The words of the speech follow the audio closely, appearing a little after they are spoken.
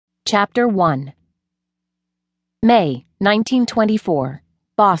Chapter 1 May, 1924,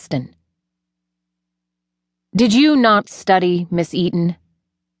 Boston. Did you not study, Miss Eaton?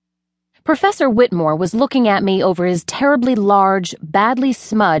 Professor Whitmore was looking at me over his terribly large, badly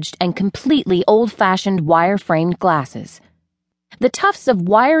smudged, and completely old-fashioned wire-framed glasses. The tufts of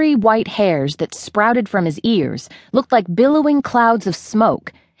wiry white hairs that sprouted from his ears looked like billowing clouds of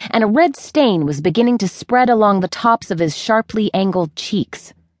smoke, and a red stain was beginning to spread along the tops of his sharply angled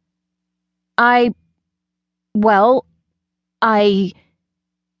cheeks. He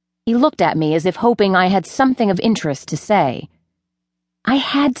looked at me as if hoping I had something of interest to say. I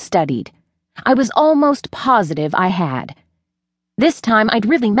had studied. I was almost positive I had. This time I'd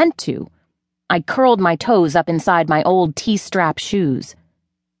really meant to. I curled my toes up inside my old T-strap shoes.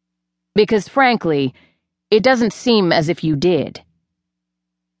 Because frankly, it doesn't seem as if you did.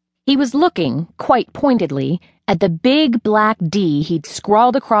 He was looking, quite pointedly, at the big black D he'd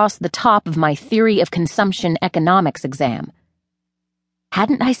scrawled across the top of my Theory of Consumption Economics exam.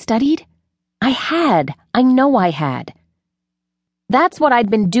 Hadn't I studied? I had. I know I had. That's what I'd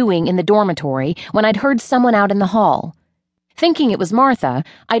been doing in the dormitory when I'd heard someone out in the hall. Thinking it was Martha,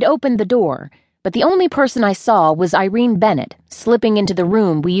 I'd opened the door, but the only person I saw was Irene Bennett, slipping into the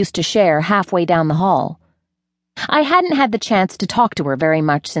room we used to share halfway down the hall. I hadn't had the chance to talk to her very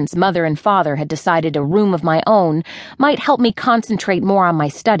much since Mother and Father had decided a room of my own might help me concentrate more on my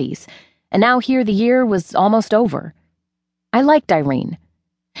studies, and now here the year was almost over. I liked Irene.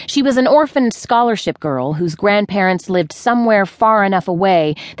 She was an orphaned scholarship girl whose grandparents lived somewhere far enough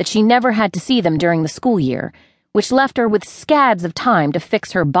away that she never had to see them during the school year, which left her with scads of time to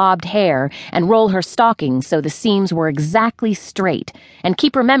fix her bobbed hair and roll her stockings so the seams were exactly straight and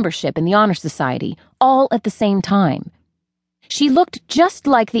keep her membership in the Honor Society, all at the same time. She looked just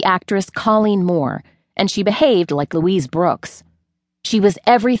like the actress Colleen Moore, and she behaved like Louise Brooks. She was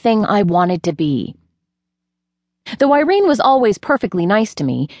everything I wanted to be. Though Irene was always perfectly nice to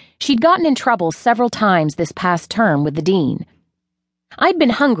me, she'd gotten in trouble several times this past term with the dean. I'd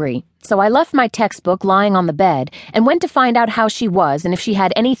been hungry, so I left my textbook lying on the bed and went to find out how she was and if she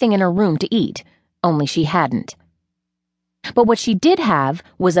had anything in her room to eat, only she hadn't. But what she did have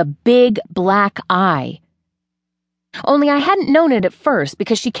was a big black eye. Only I hadn't known it at first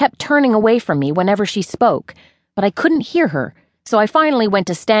because she kept turning away from me whenever she spoke, but I couldn't hear her, so I finally went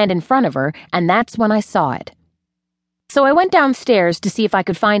to stand in front of her, and that's when I saw it. So I went downstairs to see if I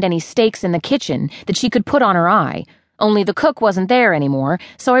could find any steaks in the kitchen that she could put on her eye, only the cook wasn't there anymore,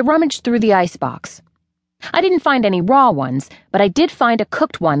 so I rummaged through the icebox. I didn't find any raw ones, but I did find a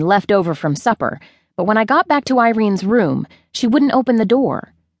cooked one left over from supper, but when I got back to Irene's room, she wouldn't open the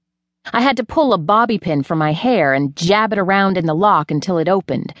door. I had to pull a bobby pin from my hair and jab it around in the lock until it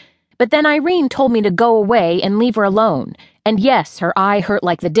opened, but then Irene told me to go away and leave her alone, and yes, her eye hurt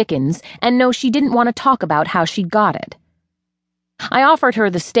like the dickens, and no, she didn't want to talk about how she got it. I offered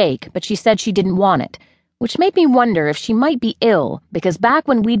her the steak, but she said she didn't want it, which made me wonder if she might be ill, because back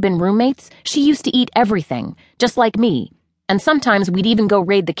when we'd been roommates, she used to eat everything, just like me, and sometimes we'd even go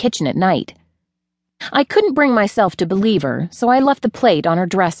raid the kitchen at night. I couldn't bring myself to believe her, so I left the plate on her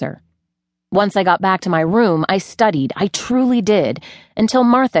dresser. Once I got back to my room, I studied, I truly did, until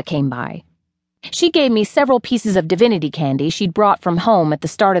Martha came by. She gave me several pieces of divinity candy she'd brought from home at the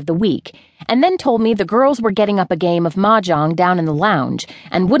start of the week, and then told me the girls were getting up a game of mahjong down in the lounge,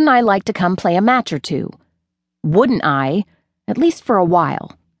 and wouldn't I like to come play a match or two? Wouldn't I? At least for a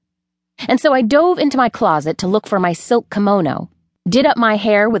while. And so I dove into my closet to look for my silk kimono, did up my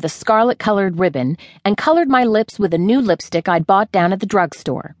hair with a scarlet-colored ribbon, and colored my lips with a new lipstick I'd bought down at the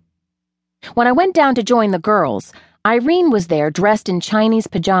drugstore. When I went down to join the girls, Irene was there dressed in Chinese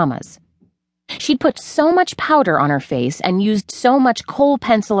pajamas. She'd put so much powder on her face and used so much kohl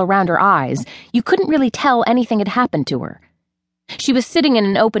pencil around her eyes, you couldn't really tell anything had happened to her. She was sitting in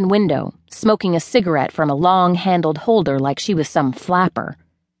an open window, smoking a cigarette from a long-handled holder like she was some flapper.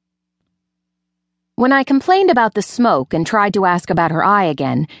 When I complained about the smoke and tried to ask about her eye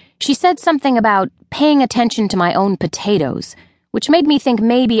again, she said something about paying attention to my own potatoes, which made me think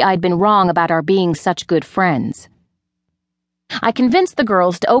maybe I'd been wrong about our being such good friends. I convinced the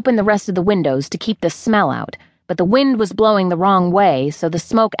girls to open the rest of the windows to keep the smell out, but the wind was blowing the wrong way, so the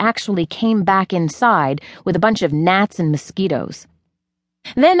smoke actually came back inside with a bunch of gnats and mosquitoes.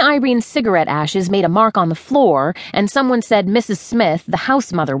 Then Irene's cigarette ashes made a mark on the floor, and someone said Mrs. Smith, the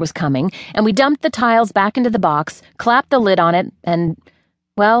house mother, was coming, and we dumped the tiles back into the box, clapped the lid on it, and,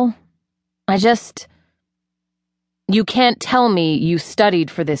 well, You can't tell me you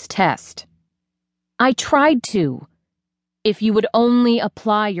studied for this test. I tried to. If you would only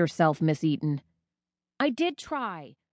apply yourself, Miss Eaton. I did try.